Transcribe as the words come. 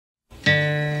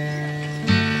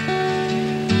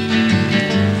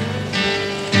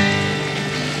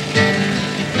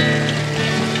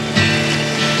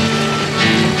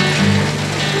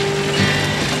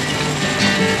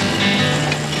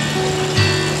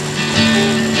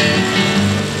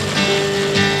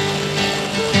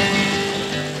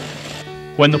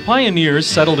When the pioneers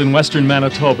settled in western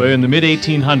Manitoba in the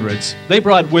mid-1800s, they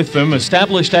brought with them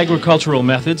established agricultural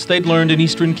methods they'd learned in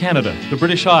eastern Canada, the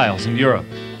British Isles, and Europe.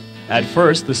 At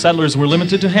first, the settlers were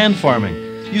limited to hand farming,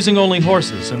 using only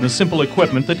horses and the simple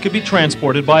equipment that could be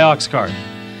transported by ox cart.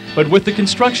 But with the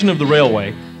construction of the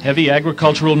railway, heavy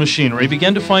agricultural machinery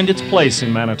began to find its place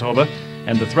in Manitoba,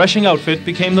 and the threshing outfit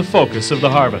became the focus of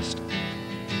the harvest.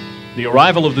 The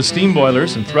arrival of the steam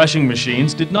boilers and threshing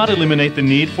machines did not eliminate the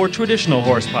need for traditional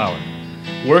horsepower.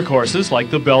 Workhorses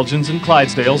like the Belgians and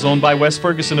Clydesdales owned by Wes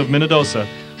Ferguson of Minnedosa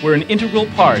were an integral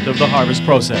part of the harvest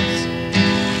process.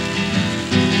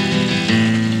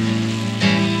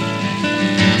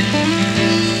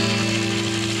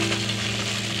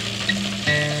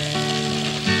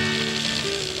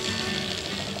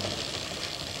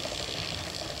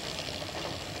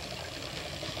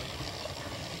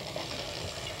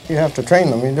 You have to train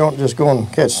them. You don't just go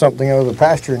and catch something out of the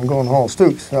pasture and go and haul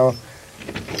stooks. So,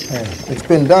 it's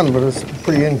been done, but it's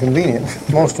pretty inconvenient.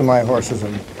 Most of my horses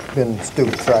have been stook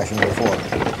thrashing before.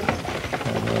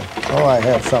 And, I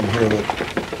have some here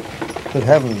that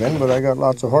haven't been, but I got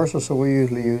lots of horses, so we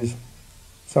usually use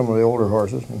some of the older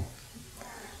horses. And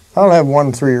I'll have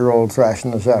one 3-year-old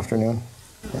thrashing this afternoon.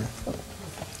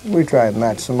 We try and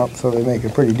match them up so they make a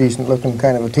pretty decent looking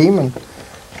kind of a team.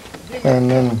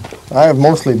 And then I have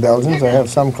mostly Belgians. I have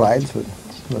some Clydes,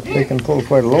 but they can pull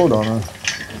quite a load on a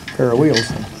pair of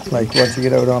wheels. Like once you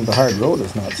get out on the hard road,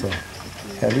 it's not so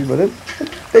heavy, but it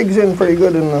digs in pretty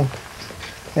good in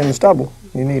the stubble.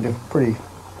 You need a pretty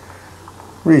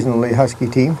reasonably husky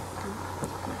team.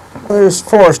 There's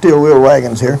 4 steel wheel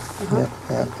wagons here.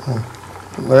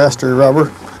 The rest are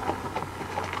rubber.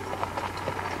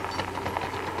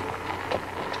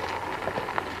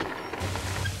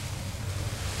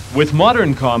 With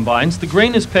modern combines, the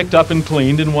grain is picked up and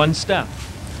cleaned in one step.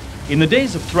 In the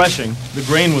days of threshing, the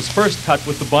grain was first cut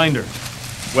with the binder.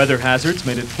 Weather hazards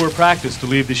made it poor practice to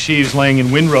leave the sheaves laying in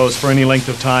windrows for any length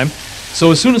of time,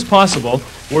 so as soon as possible,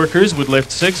 workers would lift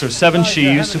 6 or 7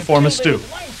 sheaves to form a stook.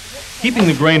 Keeping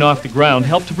the grain off the ground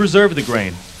helped to preserve the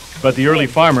grain, but the early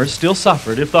farmers still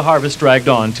suffered if the harvest dragged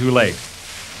on too late.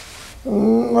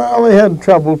 Well, they had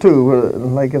trouble too.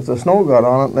 Like if the snow got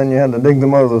on it, then you had to dig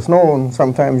them out of the snow and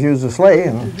sometimes use a sleigh,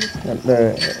 and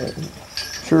it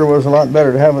sure was a lot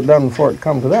better to have it done before it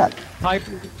come to that.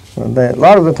 A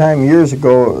lot of the time years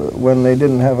ago, when they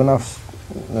didn't have enough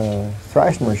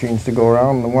thrashing machines to go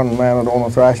around, the one man would own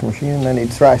a thrashing machine, and then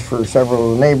he'd thrash for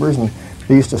several of the neighbors, and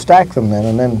they used to stack them then,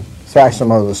 and then thrash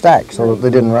them out of the stack so that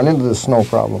they didn't run into the snow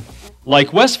problem.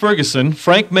 Like Wes Ferguson,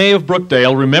 Frank May of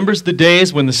Brookdale remembers the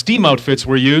days when the steam outfits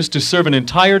were used to serve an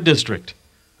entire district.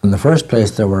 In the first place,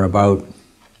 there were about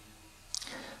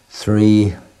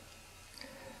 3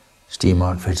 steam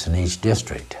outfits in each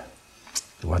district.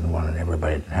 There wasn't one, and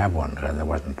everybody didn't have one because there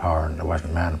wasn't power, and there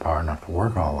wasn't manpower enough to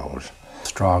work all those.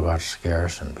 Straw got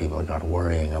scarce, and people got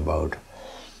worrying about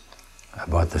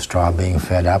the straw being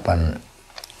fed up, and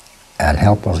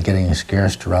help was getting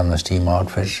scarce to run the steam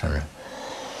outfits. And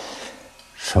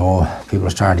so people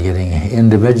started getting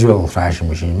individual thrashing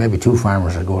machines. Maybe 2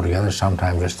 farmers would go together,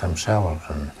 sometimes just themselves.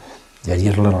 And they'd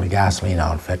get a little gasoline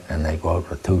outfit, and they'd go out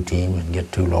with 2 teams and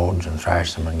get 2 loads and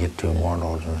thrash them, and get 2 more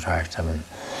loads and thrash them. And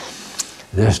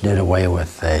this did away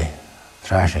with the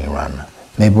thrashing run.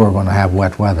 Maybe we're going to have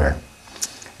wet weather.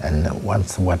 And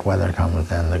once the wet weather comes,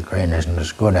 then the grain isn't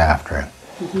as good after.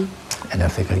 And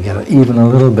if they could get even a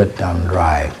little bit done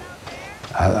dry,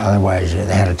 otherwise they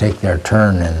had to take their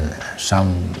turn, and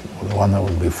the one that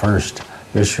would be first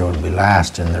this year would be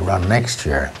last in the run next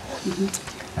year.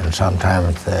 And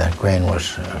sometimes the grain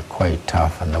was quite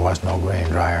tough, and there was no grain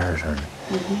dryers,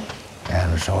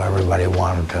 and so everybody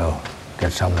wanted to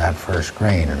get some of that first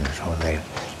grain, and so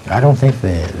I don't think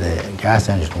the gas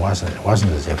engine wasn't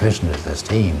as efficient as the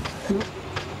steam.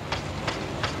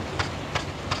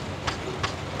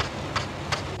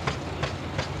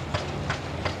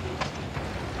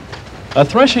 A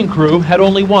threshing crew had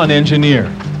only one engineer.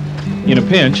 In a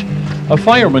pinch, a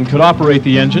fireman could operate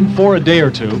the engine for a day or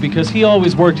 2 because he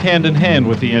always worked hand in hand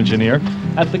with the engineer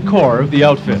at the core of the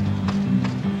outfit.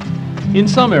 In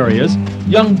some areas,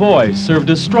 young boys served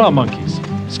as straw monkeys,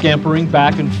 scampering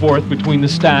back and forth between the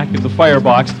stack and the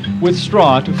firebox with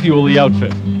straw to fuel the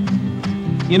outfit.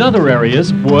 In other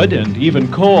areas, wood and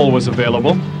even coal was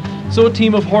available, so a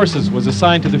team of horses was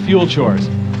assigned to the fuel chores,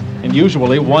 and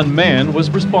usually one man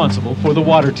was responsible for the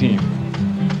water team.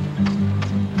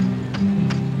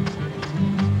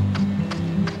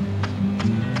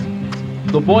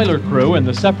 The boiler crew and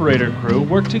the separator crew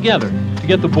worked together to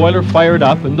get the boiler fired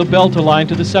up and the belt aligned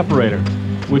to the separator,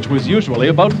 which was usually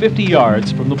about 50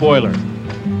 yards from the boiler.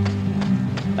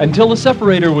 Until the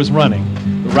separator was running,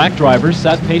 the rack drivers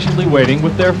sat patiently waiting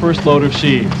with their first load of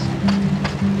sheaves.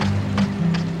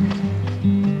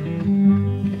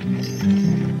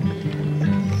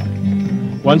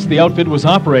 Once the outfit was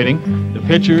operating, the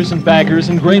pitchers and baggers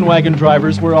and grain wagon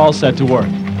drivers were all set to work.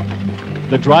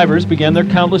 The drivers began their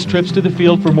countless trips to the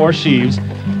field for more sheaves,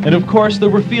 and of course there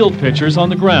were field pitchers on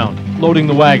the ground, loading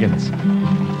the wagons.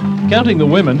 Counting the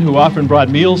women who often brought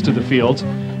meals to the fields,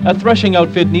 a threshing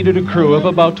outfit needed a crew of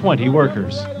about 20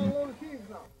 workers.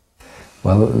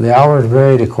 Well, the hours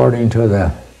varied according to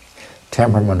the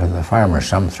temperament of the farmer.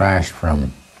 Some thrashed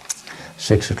from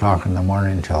 6 o'clock in the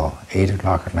morning till 8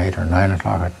 o'clock at night or 9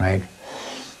 o'clock at night.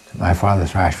 My father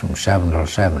thrashed from 7 till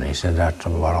 7. He said that's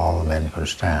about all the men could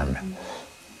stand.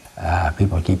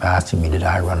 People keep asking me, did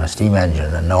I run a steam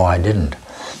engine? And no, I didn't.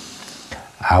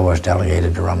 I was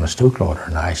delegated to run the stook loader,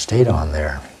 and I stayed on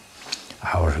there.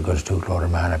 I was a good stook loader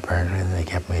man, apparently, and they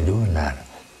kept me doing that.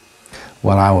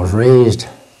 Well, I was raised,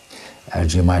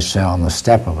 as you might say, on the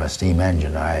step of a steam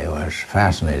engine. I was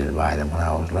fascinated by them when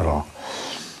I was little.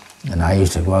 And I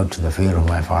used to go out to the field when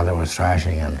my father was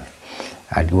thrashing, and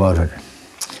I'd go out at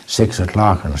 6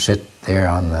 o'clock and sit there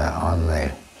on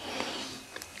the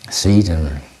seat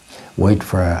and wait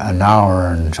for an hour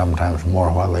and sometimes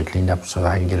more while they cleaned up so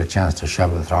I could get a chance to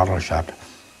shove the throttle shut.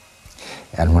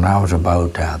 And when I was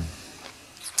about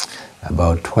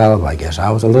 12, I guess, I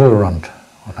was a little runt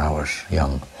when I was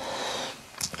young.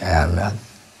 And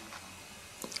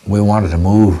we wanted to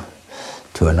move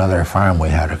to another farm we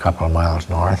had a couple of miles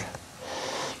north.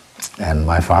 And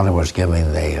my father was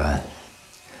giving the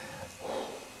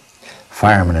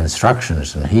fireman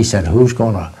instructions, and he said, who's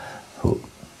going to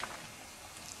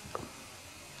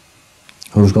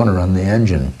run the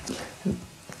engine?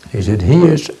 He said, he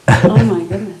is. Oh my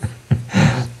goodness.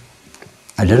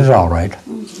 I did it all right.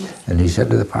 And he said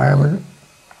to the fireman,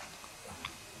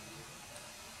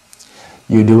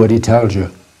 you do what he tells you.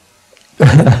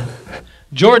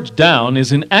 George Down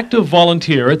is an active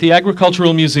volunteer at the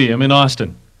Agricultural Museum in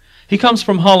Austin. He comes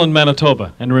from Holland,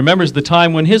 Manitoba, and remembers the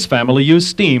time when his family used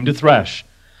steam to thresh.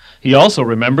 He also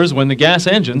remembers when the gas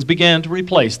engines began to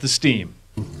replace the steam.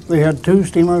 They had 2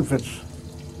 steam outfits,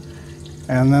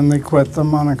 and then they quit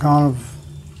them on account of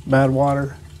bad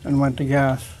water and went to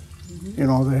gas. You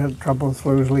know, they had trouble with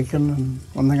fluids leaking and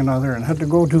one thing and another, and had to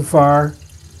go too far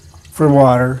for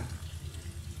water.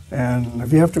 And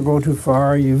if you have to go too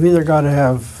far, you've either got to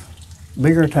have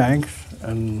bigger tanks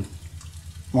and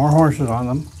more horses on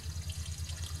them.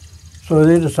 So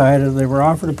they decided they were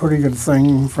offered a pretty good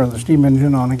thing for the steam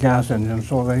engine on a gas engine,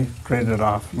 so they traded it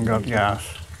off and got gas.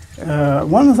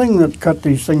 One thing that cut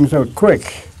these things out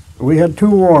quick, we had 2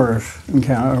 wars in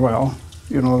Canada, well,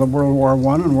 you know, the World War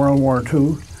I and World War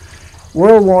II.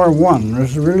 World War I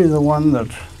was really the one that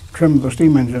trimmed the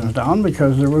steam engines down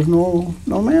because there was no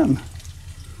men.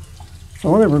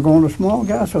 So they were going to small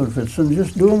gas outfits and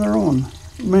just doing their own,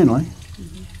 mainly.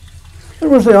 There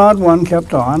was the odd one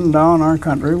kept on down our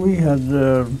country. We had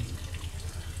 2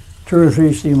 or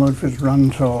 3 steam outfits run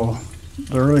till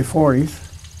the early 40s.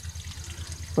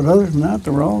 But other than that,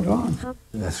 they were all gone.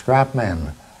 The scrap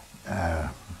men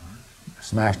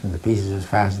smashed into pieces as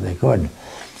fast as they could.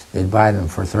 They'd buy them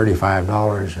for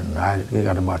 $35, and they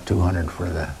got about $200 for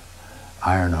the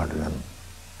iron out of them.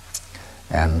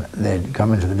 And they'd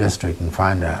come into the district and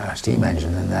find a steam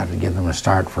engine, and that would give them a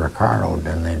start for a carload.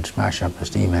 Then they'd smash up the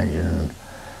steam engine,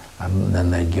 and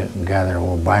then they'd gather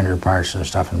old binder parts and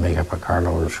stuff and make up a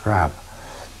carload of scrap.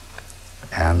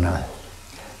 And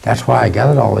that's why I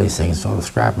gathered all these things, so the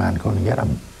scrap man couldn't get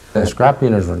them. The scrap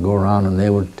dealers would go around and they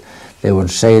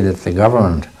would say that the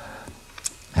government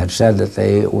had said that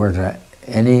they were to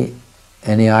any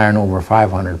iron over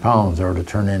 500 pounds they were to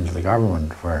turn into the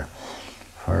government for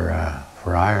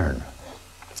iron.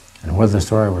 And whether the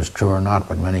story was true or not,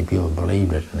 but many people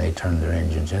believed it, and they turned their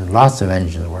engines in. Lots of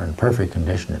engines were in perfect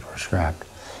condition that were scrapped.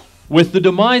 With the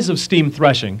demise of steam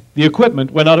threshing, the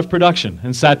equipment went out of production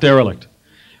and sat derelict.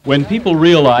 When people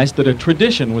realized that a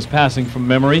tradition was passing from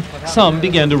memory, some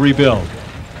began to rebuild.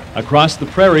 Across the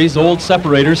prairies, old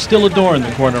separators still adorn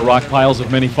the corner rock piles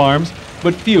of many farms,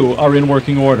 but few are in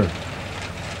working order.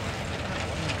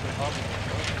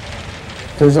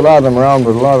 There's a lot of them around,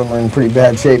 but a lot of them are in pretty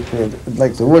bad shape.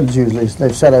 Like the woods usually,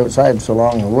 they've sat outside so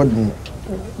long, the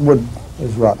wood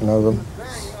is rotten out of them.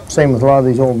 Same with a lot of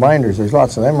these old binders. There's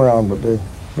lots of them around, but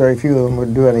very few of them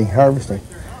would do any harvesting.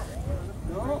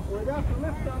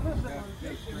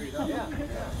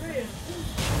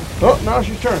 Oh, now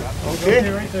she's turning. Okay.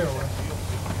 Right there.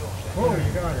 Oh,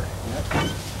 you got her.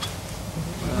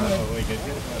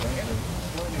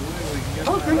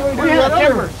 How can we do We that had other?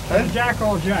 timber and a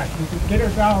jack-all jack. We could get her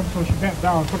down so she bent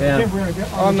down, put the timber in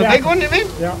On the big one, you mean?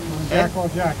 Yeah, on the jack-all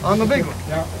jack. On the big one?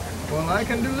 Yeah. Well, I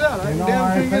can do that. I You can know, damn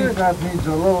I sure get think it. that needs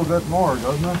a little bit more,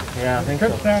 doesn't it? Yeah, I think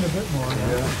Could so. stand a bit more.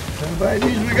 By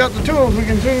these, we got the tools. We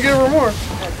can soon give her more.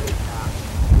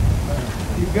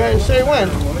 You guys say when?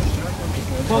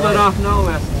 Pull that off now,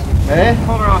 Wes. Eh?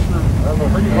 Pull her off now.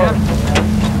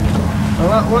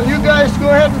 Well, you guys go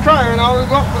ahead and try her, and I'll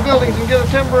go up the buildings and get a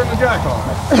timber and the jack off.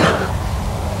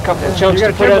 Couple of You chunks got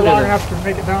to a put timber under long the... enough to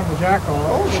make it down the jack-all.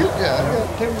 Oh, shit, yeah. I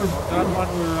got timber. That one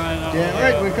we were right on. Yeah,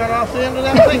 right. We cut off the end of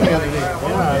that thing the other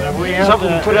day. Something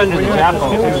to put under the jackal.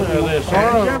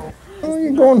 Well,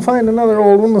 you go and find another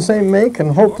old one, the same make,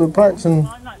 and hope the part's in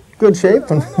good shape.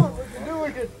 And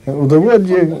the wood,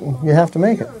 you have to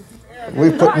make it.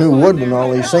 We've put new wood in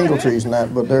all these single trees and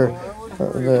that, but they're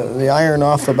the iron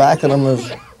off the back of them is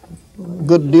a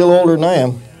good deal older than I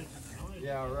am.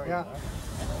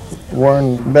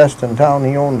 Warren Best in town,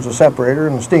 he owns a separator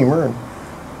and a steamer,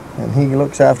 and he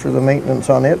looks after the maintenance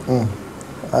on it, and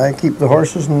I keep the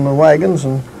horses and the wagons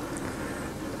and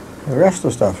the rest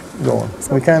of the stuff going.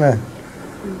 We kind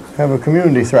of have a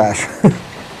community thrash.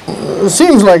 It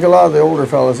seems like a lot of the older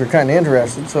fellas are kind of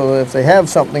interested, so if they have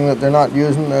something that they're not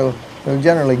using, they'll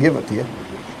generally give it to you.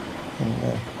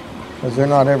 Because they're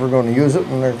not ever going to use it,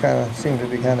 and they seem to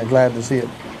be kind of glad to see it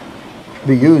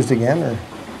be used again or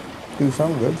do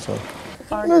some good. So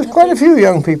there's quite a few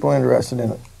young people interested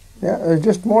in it. Yeah, there's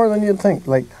just more than you'd think.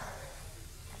 Like,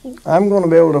 I'm going to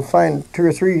be able to find 2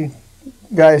 or 3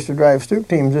 guys to drive stoop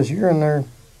teams this year, and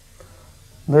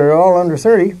they're all under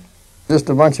 30. Just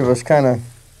a bunch of us kind of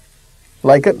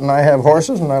like it, and I have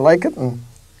horses, and I like it, and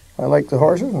I like the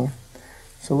horses, and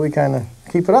so we kind of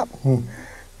keep it up. And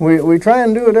we try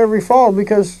and do it every fall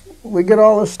because we get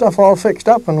all this stuff all fixed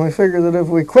up, and we figure that if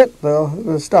we quit,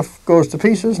 the stuff goes to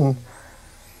pieces, and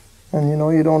you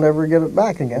know, you don't ever get it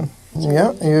back again.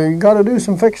 Yeah, you got to do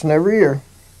some fixing every year.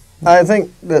 I think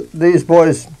that these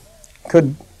boys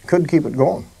could keep it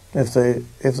going if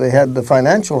they had the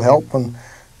financial help and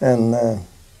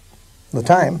the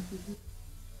time.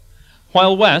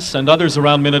 While Wes and others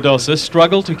around Minnedosa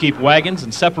struggle to keep wagons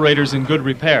and separators in good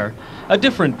repair, a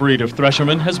different breed of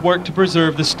threshermen has worked to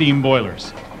preserve the steam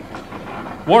boilers.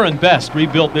 Warren Best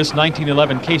rebuilt this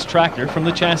 1911 Case tractor from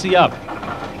the chassis up.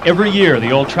 Every year,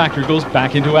 the old tractor goes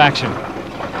back into action.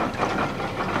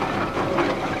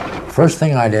 First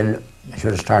thing I did, I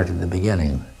should have started at the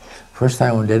beginning. First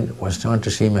thing I did was went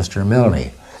to see Mr.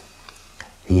 Milne.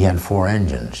 He had 4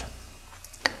 engines.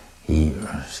 He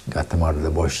got them out of the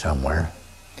bush somewhere.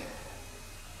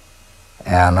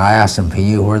 And I asked him if he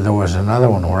knew where there was another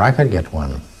one where I could get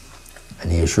one.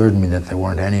 And he assured me that there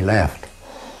weren't any left,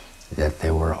 that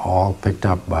they were all picked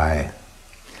up by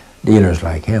dealers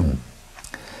like him.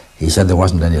 He said there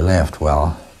wasn't any left.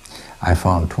 Well, I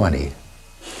found 20.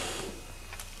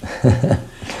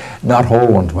 Not whole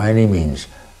ones by any means,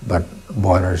 but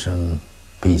boilers and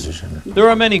pieces in it. There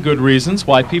are many good reasons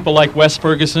why people like Wes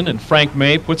Ferguson and Frank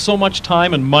May put so much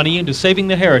time and money into saving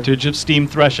the heritage of steam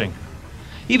threshing.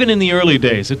 Even in the early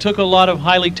days, it took a lot of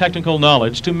highly technical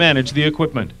knowledge to manage the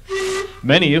equipment.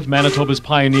 Many of Manitoba's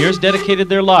pioneers dedicated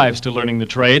their lives to learning the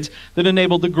trades that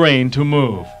enabled the grain to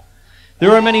move.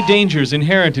 There are many dangers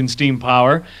inherent in steam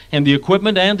power, and the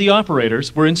equipment and the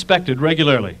operators were inspected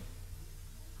regularly.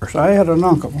 I had an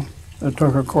uncle that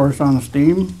took a course on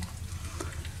steam.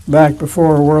 Back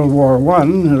before World War I,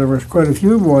 there was quite a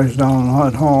few boys down in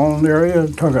Hut Hall in the area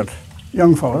that took it,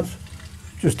 young fellas,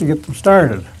 just to get them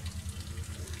started.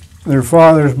 Their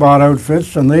fathers bought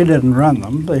outfits and they didn't run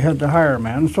them. They had to hire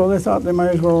men, so they thought they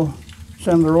might as well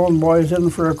send their own boys in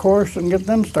for a course and get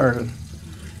them started.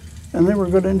 And they were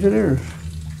good engineers.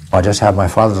 I just had my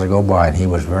father to go by, and he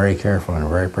was very careful and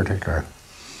very particular.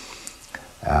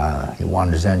 He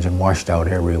wanted his engine washed out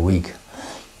every week.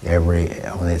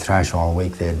 When they thrash all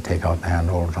week, they'd take out the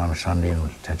handholds on a Sunday, and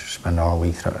we'd have to spend all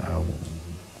week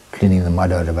cleaning the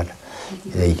mud out of it.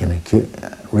 They can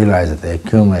realize that they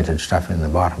accumulated stuff in the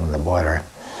bottom of the boiler,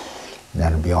 and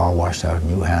that'd be all washed out,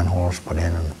 new handholds put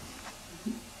in. And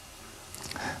it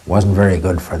wasn't very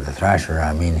good for the thrasher.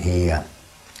 I mean, he had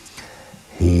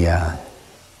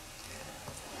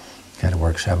to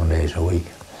work 7 days a week.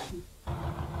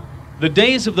 The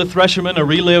days of the threshermen are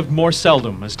relived more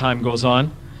seldom as time goes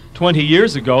on. 20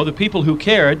 years ago, the people who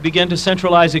cared began to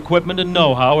centralize equipment and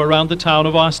know-how around the town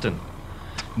of Austin.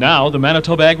 Now, the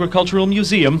Manitoba Agricultural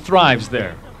Museum thrives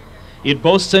there. It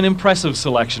boasts an impressive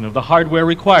selection of the hardware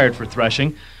required for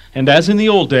threshing, and as in the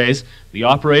old days, the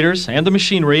operators and the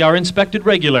machinery are inspected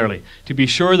regularly to be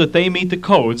sure that they meet the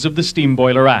codes of the Steam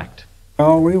Boiler Act.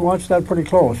 Well, we watch that pretty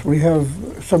close. We have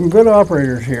some good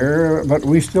operators here, but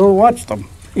we still watch them.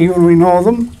 Even we know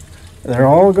them, they're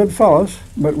all good fellas,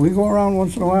 but we go around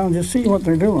once in a while and just see what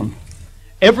they're doing.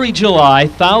 Every July,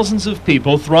 thousands of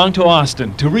people throng to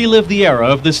Austin to relive the era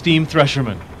of the steam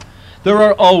threshermen. There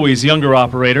are always younger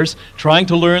operators trying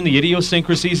to learn the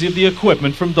idiosyncrasies of the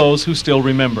equipment from those who still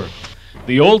remember.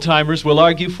 The old-timers will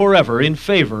argue forever in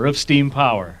favor of steam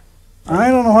power. I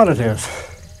don't know what it is.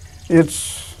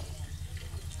 It's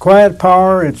quiet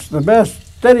power. It's the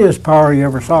best, steadiest power you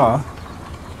ever saw.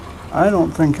 I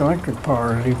don't think electric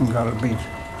power has even got a beat.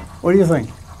 What do you think?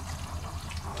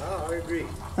 Oh, I agree.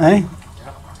 Eh?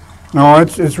 No,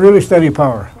 it's really steady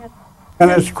power. And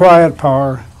it's quiet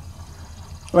power.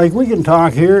 Like we can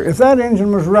talk here, if that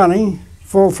engine was running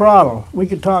full throttle, we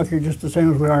could talk here just the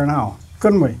same as we are now,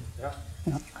 couldn't we?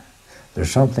 Yeah.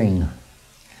 There's something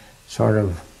sort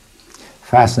of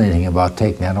fascinating about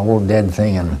taking that old dead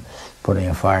thing and putting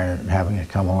a fire in it and having it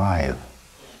come alive.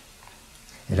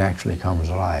 It actually comes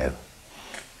alive.